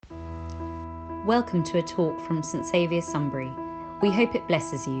Welcome to a talk from St Saviour's Sunbury. We hope it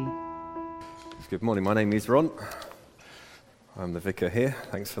blesses you. Good morning, my name is Ron. I'm the vicar here.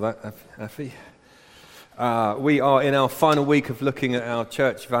 Thanks for that, Effie. We are in our final week of looking at our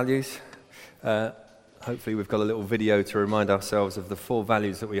church values. Hopefully we've got a little video to remind ourselves of the 4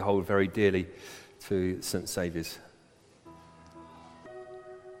 values that we hold very dearly to St Saviour's.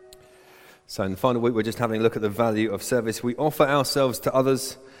 So in the final week we're just having a look at the value of service. We offer ourselves to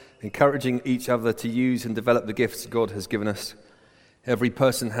others, encouraging each other to use and develop the gifts God has given us. Every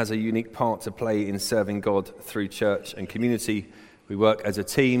person has a unique part to play in serving God through church and community. We work as a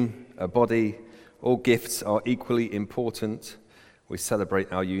team, a body. All gifts are equally important. We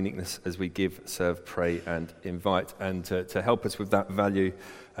celebrate our uniqueness as we give, serve, pray, and invite. And to help us with that value,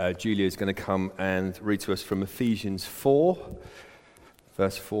 Julia is going to come and read to us from Ephesians 4,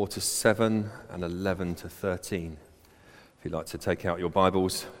 verse 4 to 7 and 11 to 13. If you'd like to take out your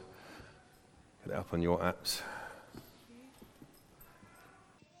Bibles, get it up on your apps.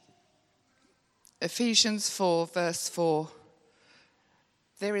 Ephesians 4, verse 4.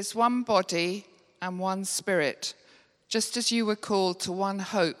 There is one body and one Spirit, just as you were called to one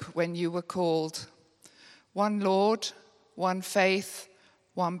hope when you were called. One Lord, one faith,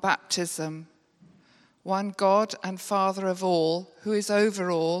 one baptism. One God and Father of all, who is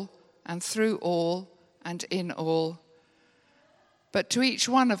over all and through all and in all. But to each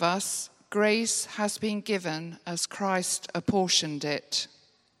one of us, grace has been given as Christ apportioned it.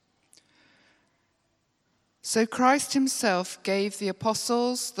 So Christ himself gave the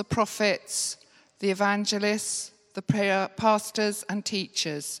apostles, the prophets, the evangelists, the pastors and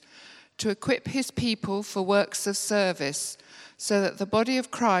teachers to equip his people for works of service, so that the body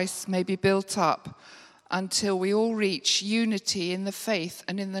of Christ may be built up until we all reach unity in the faith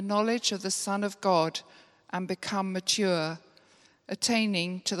and in the knowledge of the Son of God and become mature,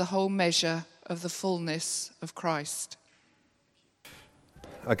 attaining to the whole measure of the fullness of Christ.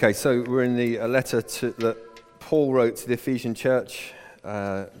 Okay, so we're in the letter that Paul wrote to the Ephesian church.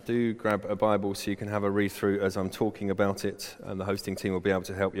 Do grab a Bible so you can have a read through as I'm talking about it, and the hosting team will be able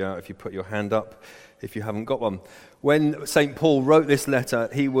to help you out if you put your hand up if you haven't got one. When St. Paul wrote this letter,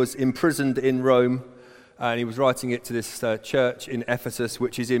 he was imprisoned in Rome, and he was writing it to this church in Ephesus,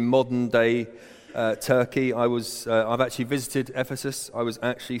 which is in modern-day Turkey. I've actually visited Ephesus. I was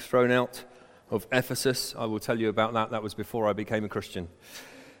actually thrown out of Ephesus. I will tell you about that. That was before I became a Christian,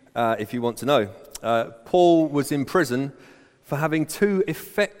 if you want to know. Paul was in prison for having too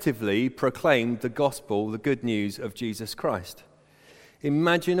effectively proclaimed the gospel, the good news of Jesus Christ.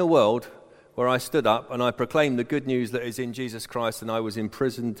 Imagine a world where I stood up and I proclaimed the good news that is in Jesus Christ and I was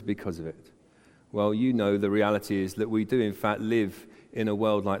imprisoned because of it. Well, you know the reality is that we do in fact live in a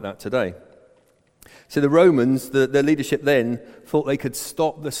world like that today. So the Romans, the leadership then, thought they could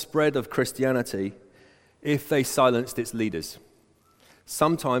stop the spread of Christianity if they silenced its leaders.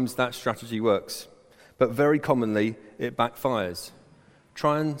 Sometimes that strategy works, but very commonly it backfires.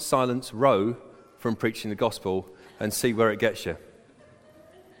 Try and silence Roe from preaching the gospel and see where it gets you.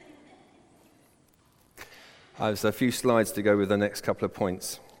 There's a few slides to go with the next couple of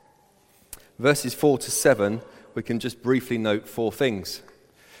points. Verses 4 to 7, we can just briefly note 4 things.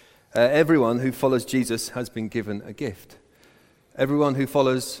 Everyone who follows Jesus has been given a gift. Everyone who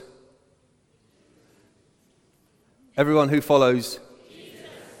follows Jesus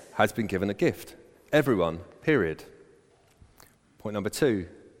has been given a gift. Everyone, period. Point number 2.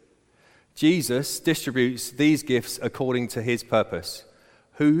 Jesus distributes these gifts according to his purpose.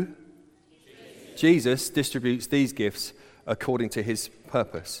 Who? Jesus distributes these gifts according to his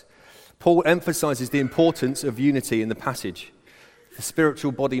purpose. Paul emphasizes the importance of unity in the passage. The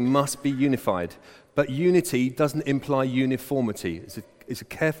spiritual body must be unified, but unity doesn't imply uniformity. It's a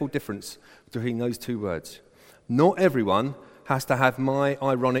careful difference between those 2 words. Not everyone has to have my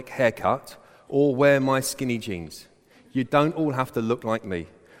ironic haircut or wear my skinny jeans. You don't all have to look like me.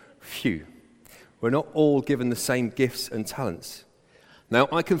 Phew. We're not all given the same gifts and talents. Now,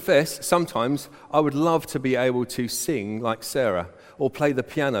 I confess, sometimes I would love to be able to sing like Sarah, or play the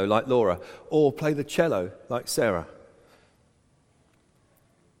piano like Laura, or play the cello like Sarah.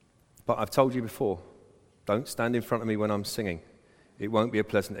 But I've told you before, don't stand in front of me when I'm singing. It won't be a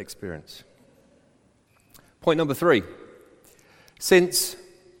pleasant experience. Point number 3. Since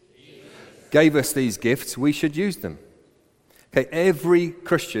gave us these gifts, we should use them. Okay, every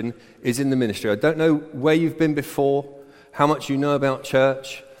Christian is in the ministry. I don't know where you've been before, how much you know about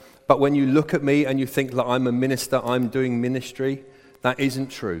church, but when you look at me and you think that I'm a minister, I'm doing ministry, that isn't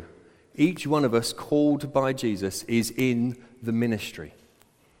true. Each one of us called by Jesus is in the ministry.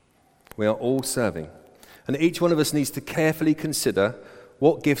 We are all serving. And each one of us needs to carefully consider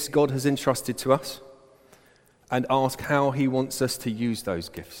what gifts God has entrusted to us and ask how he wants us to use those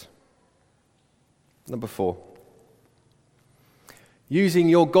gifts. Number 4. Using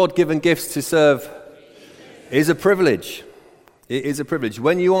your God-given gifts to serve is a privilege. It is a privilege.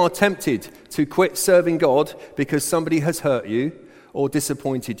 When you are tempted to quit serving God because somebody has hurt you or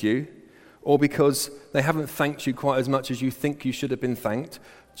disappointed you, or because they haven't thanked you quite as much as you think you should have been thanked,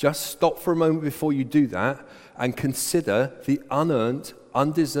 just stop for a moment before you do that and consider the unearned,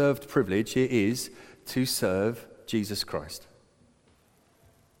 undeserved privilege it is to serve Jesus Christ.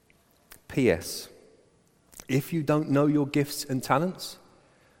 P.S. If you don't know your gifts and talents,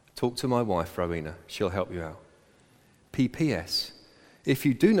 talk to my wife, Rowena. She'll help you out. P.P.S. If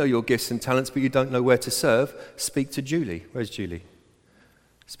you do know your gifts and talents but you don't know where to serve, speak to Julie. Where's Julie?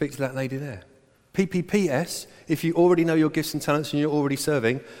 Speak to that lady there. P.P.P.S. If you already know your gifts and talents and you're already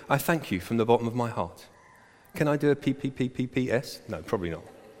serving, I thank you from the bottom of my heart. Can I do a P.P.P.P.S.? No, probably not.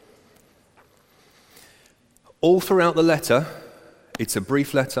 All throughout the letter, it's a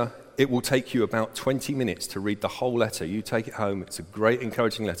brief letter. It will take you about 20 minutes to read the whole letter. You take it home. It's a great,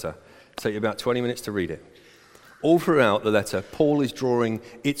 encouraging letter. It'll take you about 20 minutes to read it. All throughout the letter, Paul is drawing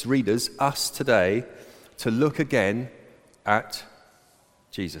its readers, us today, to look again at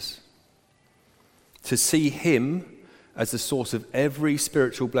Jesus. To see him as the source of every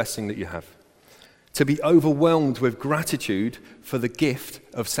spiritual blessing that you have. To be overwhelmed with gratitude for the gift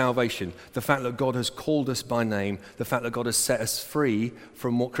of salvation. The fact that God has called us by name. The fact that God has set us free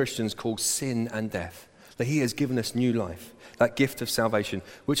from what Christians call sin and death. That he has given us new life. That gift of salvation,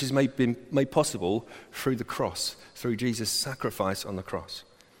 which has been made possible through the cross. Through Jesus' sacrifice on the cross.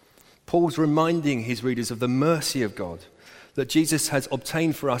 Paul's reminding his readers of the mercy of God. That Jesus has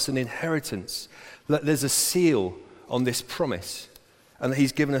obtained for us an inheritance. That there's a seal on this promise. And that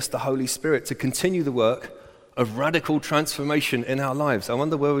he's given us the Holy Spirit to continue the work of radical transformation in our lives. I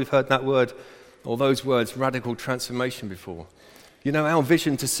wonder where we've heard that word, or those words, radical transformation, before. You know, our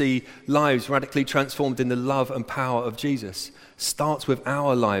vision to see lives radically transformed in the love and power of Jesus starts with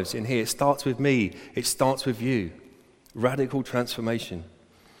our lives in here. It starts with me. It starts with you. Radical transformation.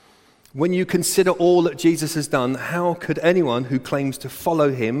 When you consider all that Jesus has done, how could anyone who claims to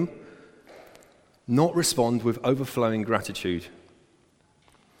follow him not respond with overflowing gratitude?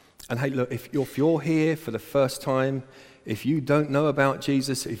 And hey, look, if you're here for the first time, if you don't know about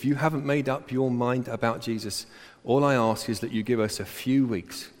Jesus, if you haven't made up your mind about Jesus, all I ask is that you give us a few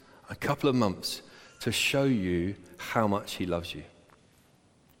weeks, a couple of months, to show you how much he loves you.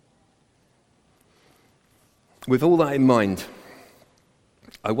 With all that in mind,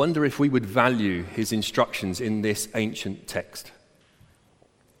 I wonder if we would value his instructions in this ancient text.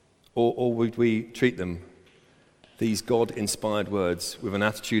 Or would we treat them, these God-inspired words, with an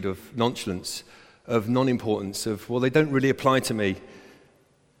attitude of nonchalance, of non-importance, of, well, they don't really apply to me,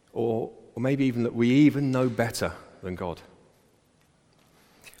 or maybe even that we even know better than God.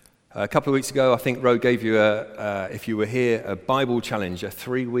 A couple of weeks ago, I think Ro gave you, if you were here, a Bible challenge, a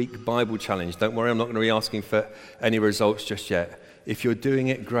 3-week Bible challenge. Don't worry, I'm not going to be asking for any results just yet. If you're doing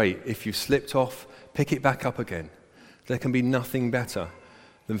it, great. If you've slipped off, pick it back up again. There can be nothing better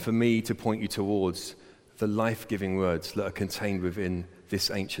than for me to point you towards the life-giving words that are contained within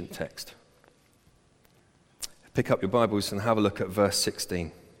this ancient text. Pick up your Bibles and have a look at verse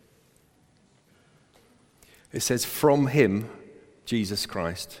 16. It says, from him, Jesus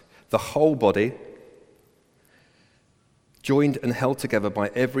Christ, the whole body, joined and held together by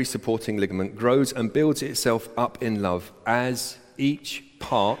every supporting ligament, grows and builds itself up in love as each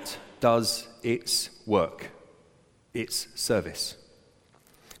part does its work, its service.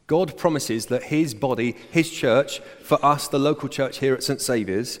 God promises that his body, his church, for us, the local church here at St.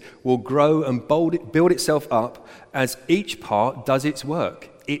 Saviour's, will grow and build itself up as each part does its work,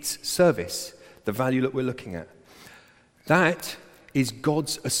 its service, the value that we're looking at. That is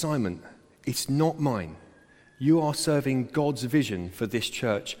God's assignment. It's not mine. You are serving God's vision for this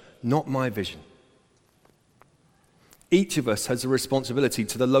church, not my vision. Each of us has a responsibility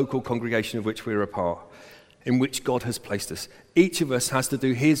to the local congregation of which we're a part, in which God has placed us. Each of us has to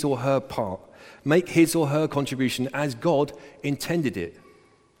do his or her part, make his or her contribution as God intended it.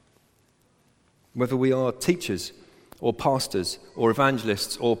 Whether we are teachers or pastors or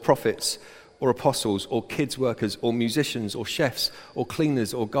evangelists or prophets or apostles or kids workers or musicians or chefs or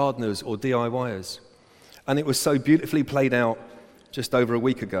cleaners or gardeners or DIYers. And it was so beautifully played out just over a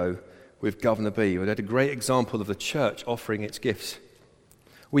week ago with Governor B. We had a great example of the church offering its gifts.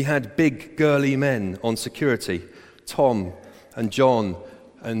 We had big, girly men on security, Tom and John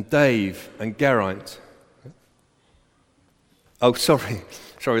and Dave and Geraint. Oh, sorry,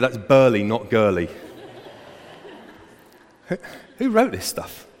 that's burly, not girly. Who wrote this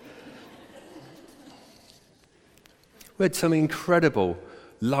stuff? We had some incredible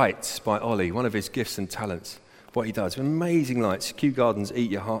lights by Ollie, one of his gifts and talents, what he does. Amazing lights. Kew Gardens,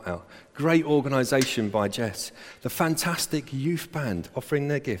 Eat Your Heart Out. Great organisation by Jess. The fantastic youth band offering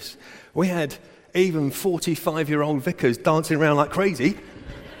their gifts. We had even 45-year-old vicars dancing around like crazy.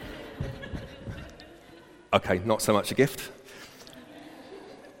 Okay, not so much a gift.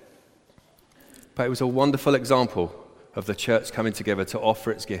 But it was a wonderful example of the church coming together to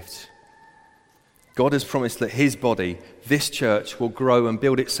offer its gifts. God has promised that his body, this church, will grow and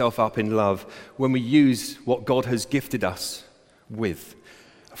build itself up in love when we use what God has gifted us with.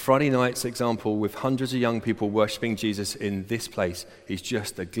 A Friday night's example with hundreds of young people worshipping Jesus in this place is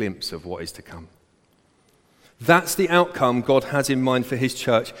just a glimpse of what is to come. That's the outcome God has in mind for his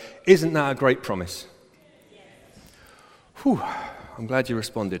church. Isn't that a great promise? Whew, I'm glad you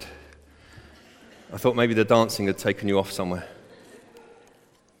responded. I thought maybe the dancing had taken you off somewhere.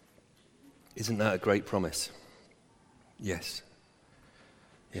 Isn't that a great promise? Yes.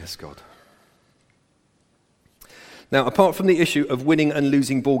 Yes, God. Now, apart from the issue of winning and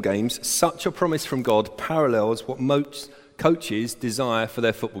losing ball games, such a promise from God parallels what most coaches desire for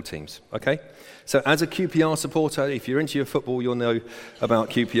their football teams, okay? So as a QPR supporter, if you're into your football, you'll know about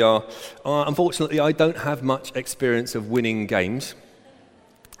QPR. Unfortunately, I don't have much experience of winning games,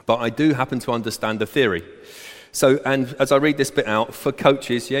 but I do happen to understand the theory. So, and as I read this bit out, for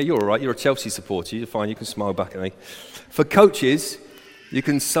coaches, yeah, you're all right, you're a Chelsea supporter, you're fine, you can smile back at me. For coaches, you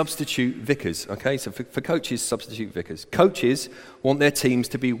can substitute vicars, okay? So for coaches, substitute vicars. Coaches want their teams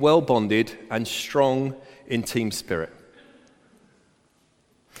to be well bonded and strong in team spirit.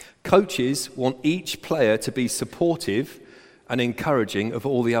 Coaches want each player to be supportive and encouraging of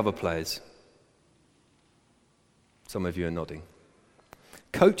all the other players. Some of you are nodding.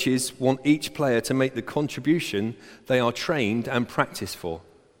 Coaches want each player to make the contribution they are trained and practiced for.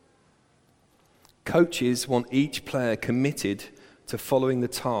 Coaches want each player committed to following the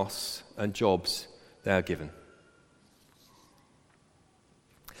tasks and jobs they are given.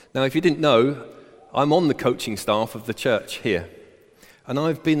 Now, if you didn't know, I'm on the coaching staff of the church here, and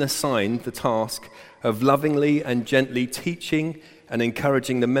I've been assigned the task of lovingly and gently teaching and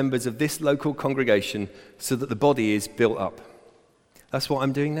encouraging the members of this local congregation so that the body is built up. That's what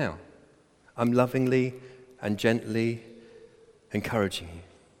I'm doing now. I'm lovingly and gently encouraging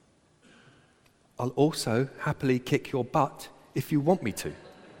you. I'll also happily kick your butt if you want me to.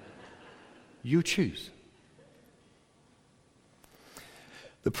 You choose.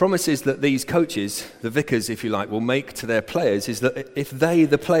 The promises that these coaches, the vicars if you like, will make to their players is that if they,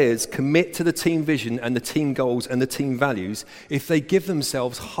 the players, commit to the team vision and the team goals and the team values, if they give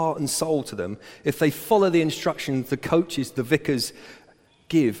themselves heart and soul to them, if they follow the instructions the coaches, the vicars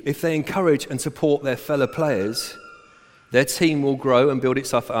give, if they encourage and support their fellow players, their team will grow and build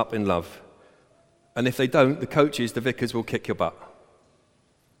itself up in love. And if they don't, the coaches, the vicars will kick your butt.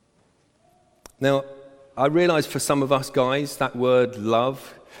 Now, I realize for some of us guys, that word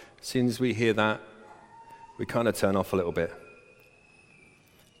love, as soon as we hear that, we kind of turn off a little bit.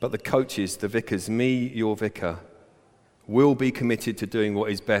 But the coaches, the vicars, me, your vicar, will be committed to doing what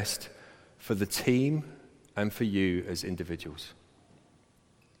is best for the team and for you as individuals.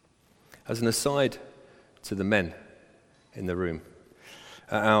 As an aside to the men in the room,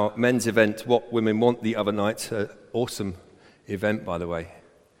 at our men's event, What Women Want, the other night, an awesome event, by the way,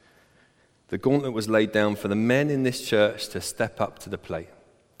 the gauntlet was laid down for the men in this church to step up to the plate,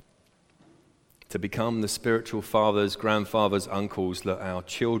 to become the spiritual fathers, grandfathers, uncles that our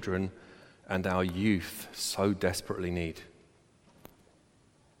children and our youth so desperately need.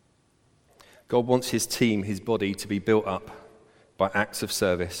 God wants his team, his body, to be built up by acts of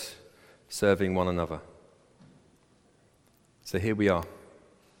service, serving one another. So here we are,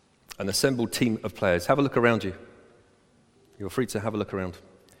 an assembled team of players. Have a look around you. You're free to have a look around.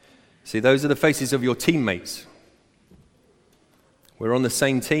 See, those are the faces of your teammates. We're on the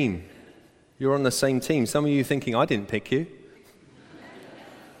same team. You're on the same team. Some of you thinking, I didn't pick you.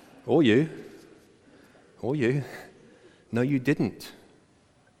 Or you. Or you. No, you didn't.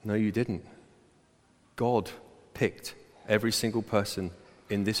 No, you didn't. God picked every single person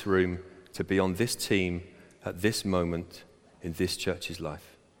in this room to be on this team at this moment in this church's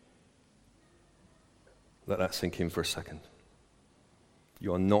life. Let that sink in for a second.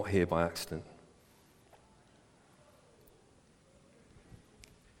 You are not here by accident.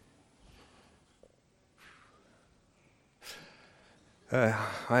 I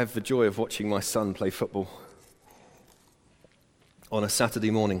have the joy of watching my son play football on a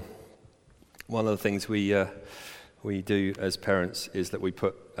Saturday morning. One of the things we do as parents is that we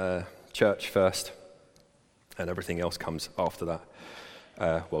put church first. And everything else comes after that.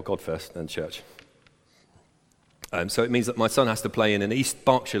 Well, God first, then church. So it means that my son has to play in an East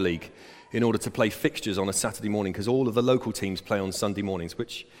Berkshire League in order to play fixtures on a Saturday morning, because all of the local teams play on Sunday mornings,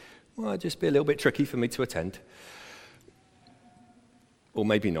 which might just be a little bit tricky for me to attend. Or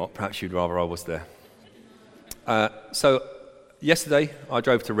maybe not. Perhaps you'd rather I was there. So yesterday, I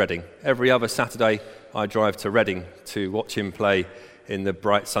drove to Reading. Every other Saturday, I drive to Reading to watch him play in the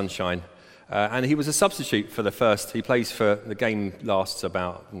bright sunshine. And he was a substitute for the first. He plays for, the game lasts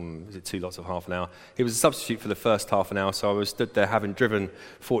about, is it 2 lots of half an hour? He was a substitute for the first half an hour, so I was stood there having driven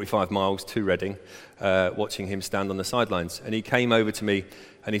 45 miles to Reading, watching him stand on the sidelines. And he came over to me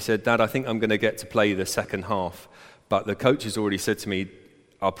and he said, "Dad, I think I'm going to get to play the second half, but the coach has already said to me,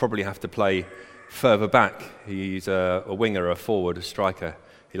 I'll probably have to play further back." He's a winger, a forward, a striker.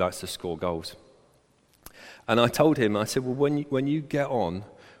 He likes to score goals. And I told him, I said, "Well, when you get on,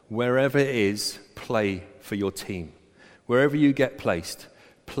 wherever it is, play for your team. Wherever you get placed,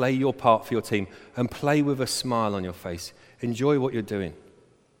 play your part for your team and play with a smile on your face. Enjoy what you're doing.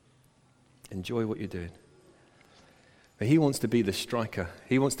 Enjoy what you're doing." But he wants to be the striker.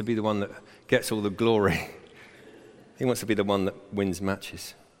 He wants to be the one that gets all the glory. He wants to be the one that wins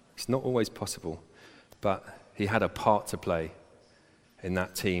matches. It's not always possible, but he had a part to play in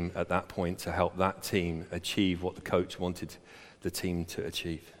that team at that point to help that team achieve what the coach wanted the team to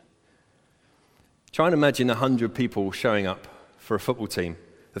achieve. Try and imagine 100 people showing up for a football team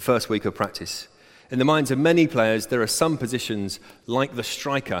the first week of practice. In the minds of many players, there are some positions, like the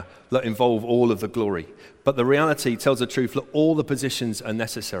striker, that involve all of the glory. But the reality tells the truth that all the positions are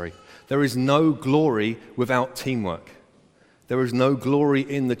necessary. There is no glory without teamwork. There is no glory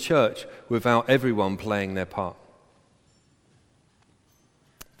in the church without everyone playing their part.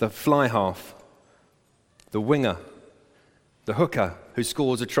 The fly half, the winger, the hooker who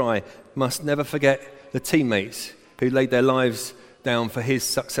scores a try must never forget the teammates who laid their lives down for his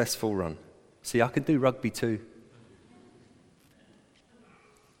successful run. See, I can do rugby too.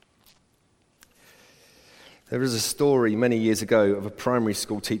 There was a story many years ago of a primary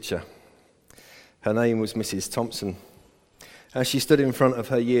school teacher. Her name was Mrs. Thompson. As she stood in front of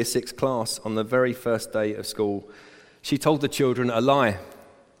her Year 6 class on the very first day of school, she told the children a lie.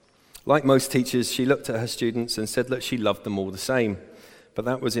 Like most teachers, she looked at her students and said that she loved them all the same. But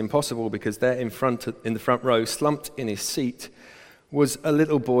that was impossible, because there in the front row, slumped in his seat, was a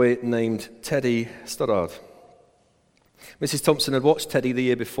little boy named Teddy Stoddard. Mrs. Thompson had watched Teddy the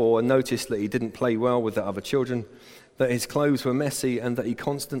year before and noticed that he didn't play well with the other children, that his clothes were messy, and that he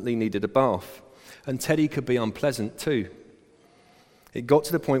constantly needed a bath. And Teddy could be unpleasant too. It got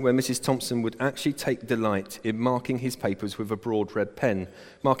to the point where Mrs. Thompson would actually take delight in marking his papers with a broad red pen,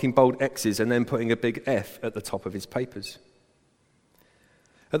 marking bold X's and then putting a big F at the top of his papers.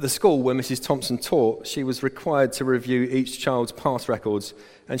 At the school where Mrs. Thompson taught, she was required to review each child's pass records,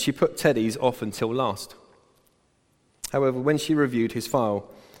 and she put Teddy's off until last. However, when she reviewed his file,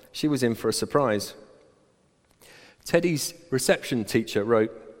 she was in for a surprise. Teddy's reception teacher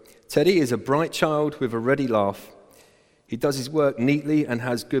wrote, "Teddy is a bright child with a ready laugh. He does his work neatly and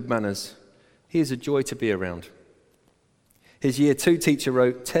has good manners. He is a joy to be around." His Year 2 teacher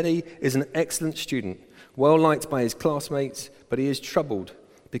wrote, "Teddy is an excellent student, well liked by his classmates, but he is troubled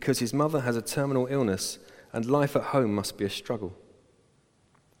because his mother has a terminal illness and life at home must be a struggle."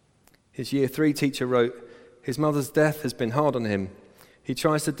 His Year 3 teacher wrote, "His mother's death has been hard on him. He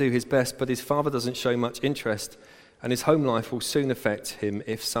tries to do his best, but his father doesn't show much interest, and his home life will soon affect him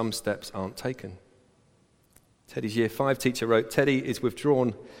if some steps aren't taken." Teddy's Year 5 teacher wrote, "Teddy is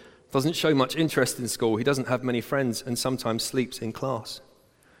withdrawn, doesn't show much interest in school, he doesn't have many friends, and sometimes sleeps in class."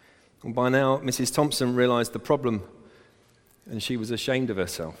 And by now, Mrs. Thompson realized the problem, and she was ashamed of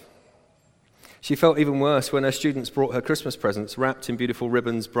herself. She felt even worse when her students brought her Christmas presents, wrapped in beautiful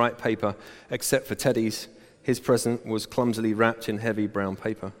ribbons, bright paper, except for Teddy's. His present was clumsily wrapped in heavy brown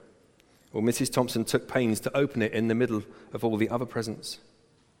paper. Well, Mrs. Thompson took pains to open it in the middle of all the other presents.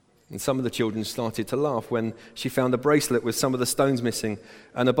 And some of the children started to laugh when she found a bracelet with some of the stones missing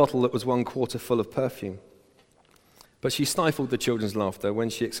and a bottle that was 1/4 full of perfume. But she stifled the children's laughter when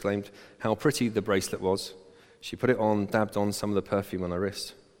she exclaimed how pretty the bracelet was. She put it on, dabbed on some of the perfume on her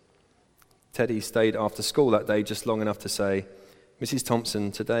wrist. Teddy stayed after school that day just long enough to say, "Mrs. Thompson,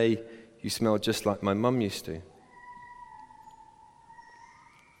 today you smell just like my mum used to."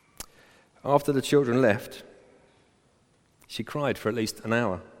 After the children left, she cried for at least an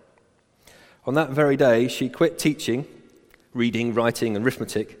hour. On that very day, she quit teaching, reading, writing, and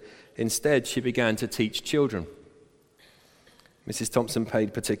arithmetic. Instead, she began to teach children. Mrs. Thompson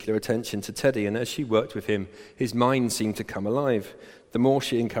paid particular attention to Teddy, and as she worked with him, his mind seemed to come alive. The more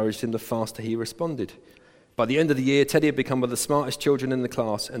she encouraged him, the faster he responded. By the end of the year, Teddy had become one of the smartest children in the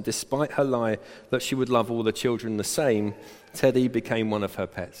class, and despite her lie that she would love all the children the same, Teddy became one of her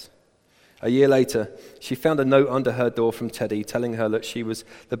pets. A year later, she found a note under her door from Teddy telling her that she was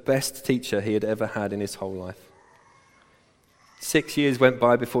the best teacher he had ever had in his whole life. 6 years went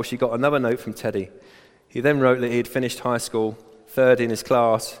by before she got another note from Teddy. He then wrote that he had finished high school, third in his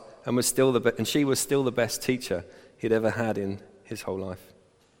class, and she was still the best teacher he'd ever had in his whole life.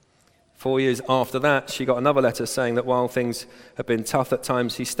 4 years after that, she got another letter saying that while things had been tough at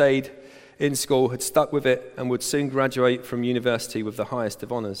times, he stayed in school, had stuck with it, and would soon graduate from university with the highest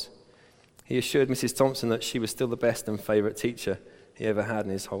of honours. He assured Mrs. Thompson that she was still the best and favourite teacher he ever had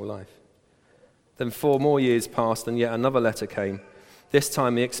in his whole life. Then 4 more years passed and yet another letter came. This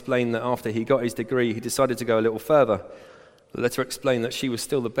time he explained that after he got his degree, he decided to go a little further. The letter explained that she was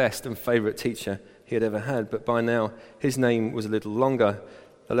still the best and favourite teacher he had ever had, but by now his name was a little longer.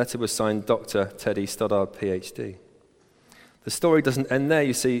 The letter was signed Dr. Teddy Stoddard, PhD. The story doesn't end there.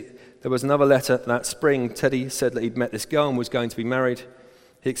 You see, there was another letter that spring. Teddy said that he'd met this girl and was going to be married.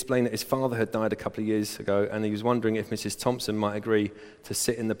 He explained that his father had died a couple of years ago, and he was wondering if Mrs. Thompson might agree to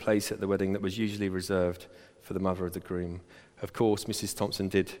sit in the place at the wedding that was usually reserved for the mother of the groom. Of course, Mrs. Thompson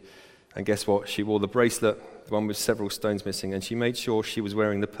did, and guess what? She wore the bracelet, the one with several stones missing, and she made sure she was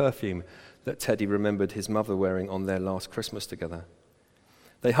wearing the perfume that Teddy remembered his mother wearing on their last Christmas together.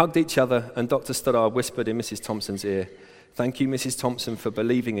 They hugged each other, and Dr. Stoddard whispered in Mrs. Thompson's ear, "Thank you, Mrs. Thompson, for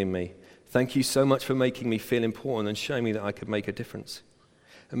believing in me. Thank you so much for making me feel important and showing me that I could make a difference."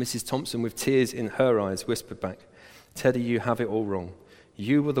 And Mrs. Thompson, with tears in her eyes, whispered back, "Teddy, you have it all wrong.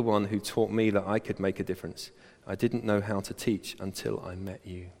 You were the one who taught me that I could make a difference. I didn't know how to teach until I met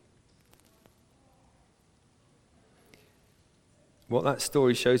you." What that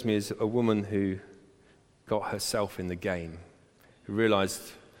story shows me is a woman who got herself in the game, who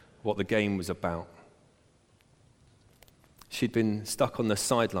realized what the game was about. She'd been stuck on the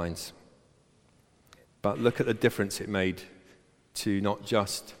sidelines, but look at the difference it made to not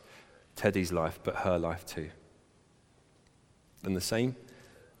just Teddy's life, but her life too. And the same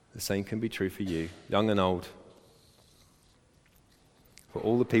can be true for you, young and old, for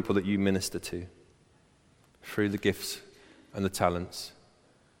all the people that you minister to, through the gifts and the talents,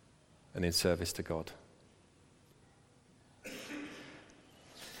 and in service to God.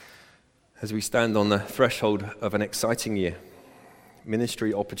 As we stand on the threshold of an exciting year,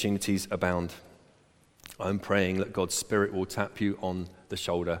 ministry opportunities abound. I'm praying that God's Spirit will tap you on the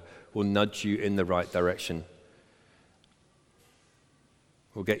shoulder, will nudge you in the right direction,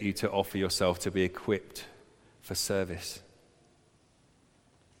 will get you to offer yourself to be equipped for service.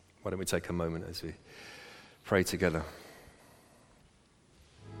 Why don't we take a moment as we pray together?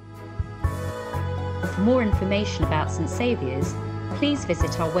 For more information about St Saviour's, please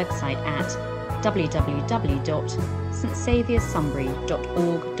visit our website at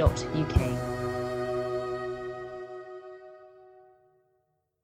www.stsaviourssunbury.org.uk.